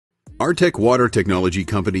Artec Water Technology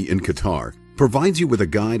Company in Qatar provides you with a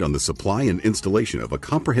guide on the supply and installation of a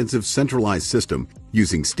comprehensive centralized system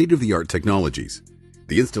using state-of-the-art technologies.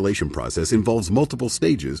 The installation process involves multiple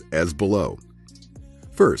stages as below.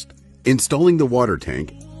 First, installing the water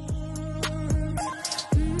tank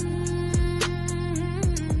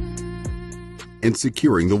and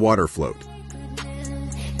securing the water float.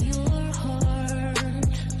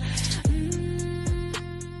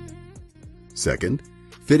 Second,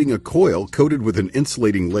 fitting a coil coated with an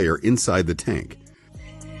insulating layer inside the tank,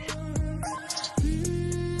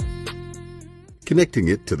 connecting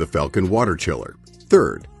it to the Falcon water chiller.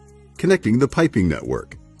 Third, connecting the piping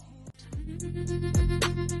network.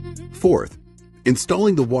 Fourth,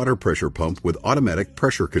 installing the water pressure pump with automatic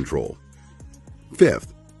pressure control.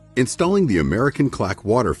 Fifth, installing the American Clack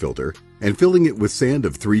water filter and filling it with sand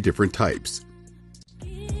of 3 different types.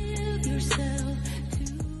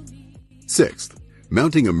 Sixth,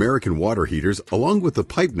 mounting American water heaters along with the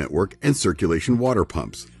pipe network and circulation water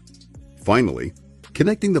pumps. Finally,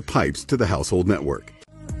 connecting the pipes to the household network.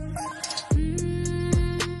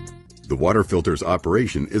 The water filter's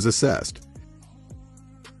operation is assessed.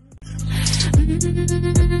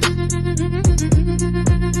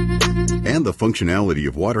 And the functionality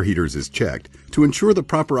of water heaters is checked to ensure the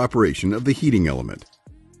proper operation of the heating element.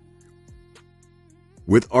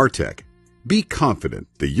 With Artec, be confident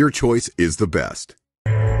that your choice is the best.